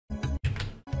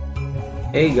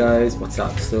Hey guys, what's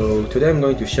up? So today I'm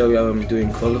going to show you how I'm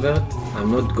doing Culvert.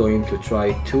 I'm not going to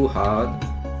try too hard.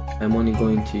 I'm only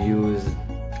going to use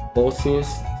Porsus,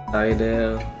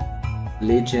 Cider,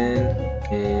 Legion,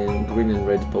 and green and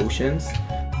red potions.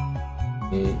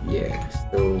 Yeah,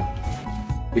 so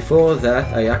before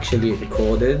that I actually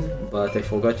recorded, but I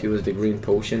forgot to use the green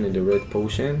potion and the red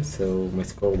potion, so my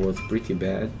score was pretty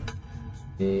bad.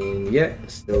 And yeah,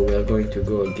 so we're going to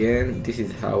go again. This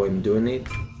is how I'm doing it.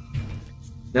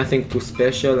 Nothing too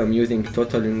special. I'm using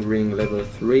Total Ring level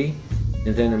 3,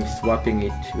 and then I'm swapping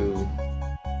it to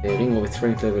Ring of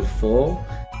Strength level 4.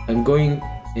 I'm going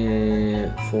in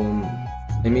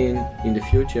the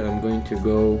future I'm going to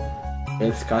go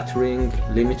Health Cut Ring,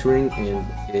 Limit Ring,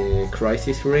 and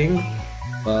Crisis Ring,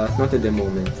 but not at the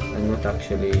moment. I'm not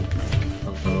actually,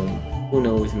 who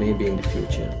knows, maybe in the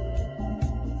future.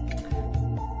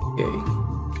 Okay,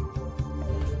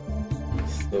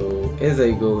 so as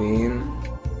I go in,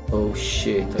 oh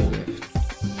shit, I left.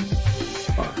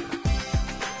 Fuck.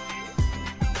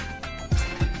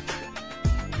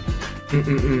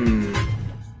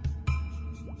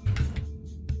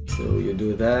 So you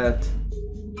do that.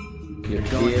 You're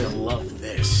going to love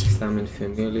this. Summon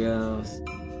familiars.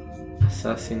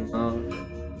 Assassin mark.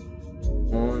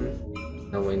 On.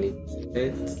 Now I need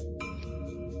pets.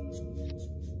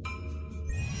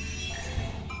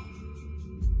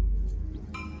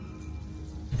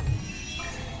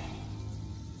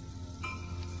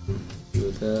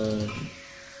 Do that.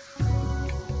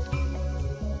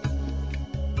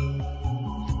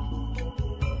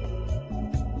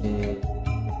 And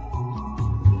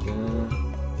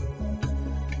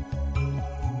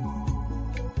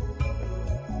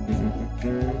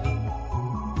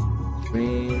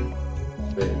green,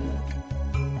 red.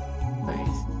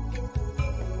 Nice.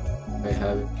 I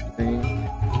have everything.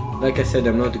 Like I said,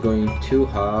 I'm not going too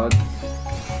hard.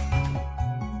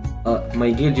 My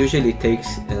guild usually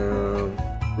takes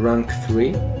rank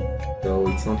 3, so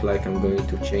it's not like I'm going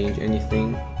to change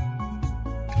anything.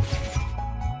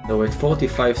 So at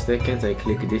 45 seconds I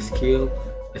click this skill,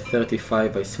 at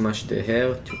 35 I smash the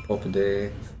hair to pop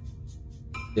the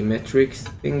metrics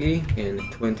thingy, and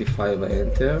at 25 I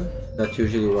enter. That's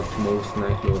usually what most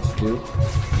Night Lords do.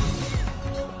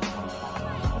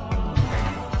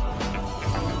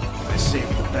 I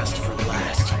saved the best for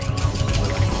last.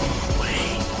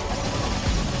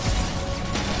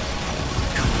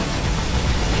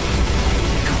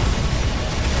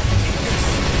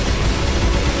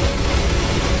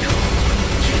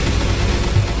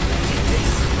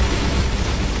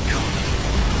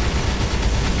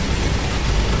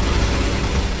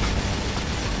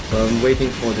 So I'm waiting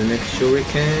for the next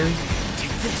shuriken.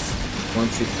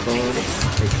 Once it comes,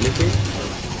 I click it,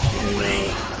 and now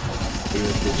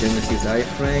use the Genesis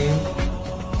iframe.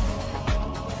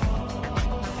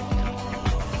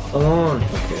 Come on,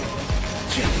 okay.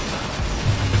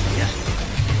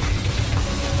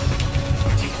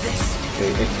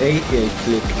 Okay, at 80 I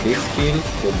click this skill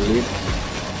for bleed.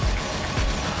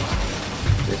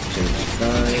 Let's change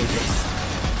size.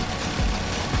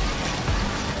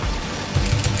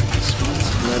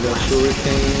 Another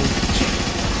shuriken.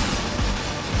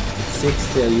 At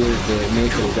 60 I use the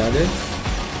metal goddess.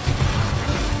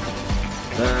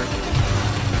 That.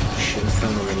 Should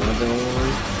summon another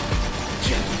one.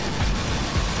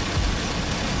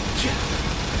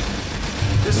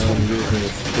 Now I'm using a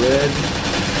spread.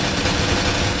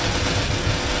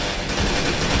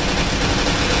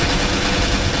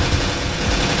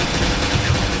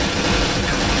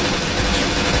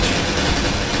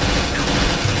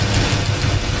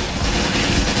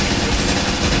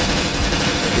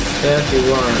 It's 31.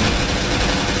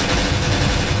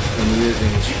 I'm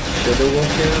using Shadow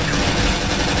Walker.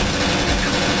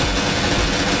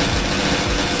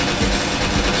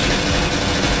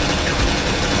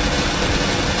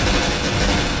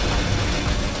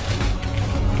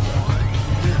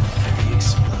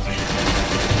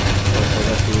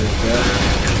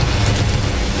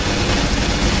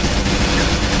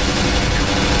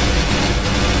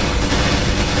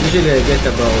 Usually I get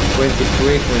about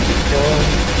 23,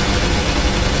 24.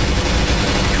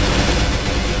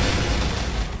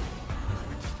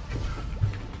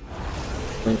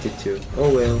 Oh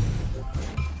well.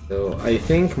 So I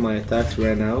think my attacks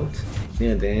ran out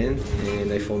near the end,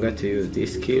 and I forgot to use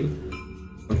this skill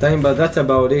on time, but that's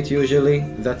about it. Usually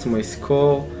that's my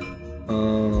score.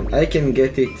 I can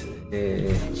get it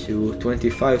to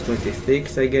 25,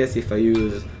 26 I guess if I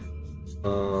use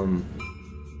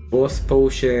boss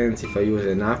potions, if I use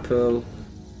an apple,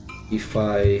 if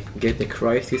I get a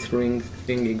crisis ring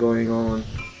thingy going on.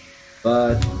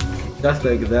 But just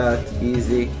like that,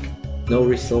 easy. no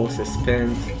resources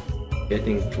spent,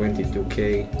 getting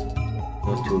 22k,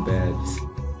 not too bad.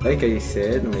 Like I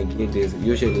said, my guild is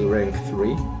usually rank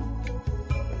 3,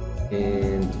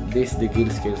 and this is the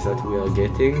guild skills that we are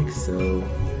getting, so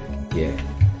yeah.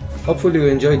 Hopefully you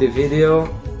enjoyed the video.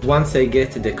 Once I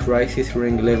get the crisis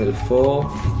ring level 4,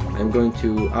 I'm going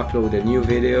to upload a new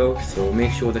video, so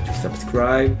make sure that you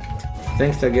subscribe.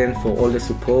 Thanks again for all the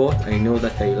support. I know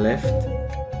that I left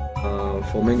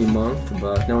for many months,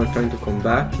 but now I'm trying to come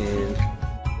back, and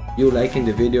you liking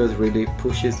the videos really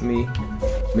pushes me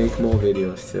make more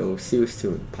videos. So see you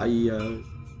soon. Bye.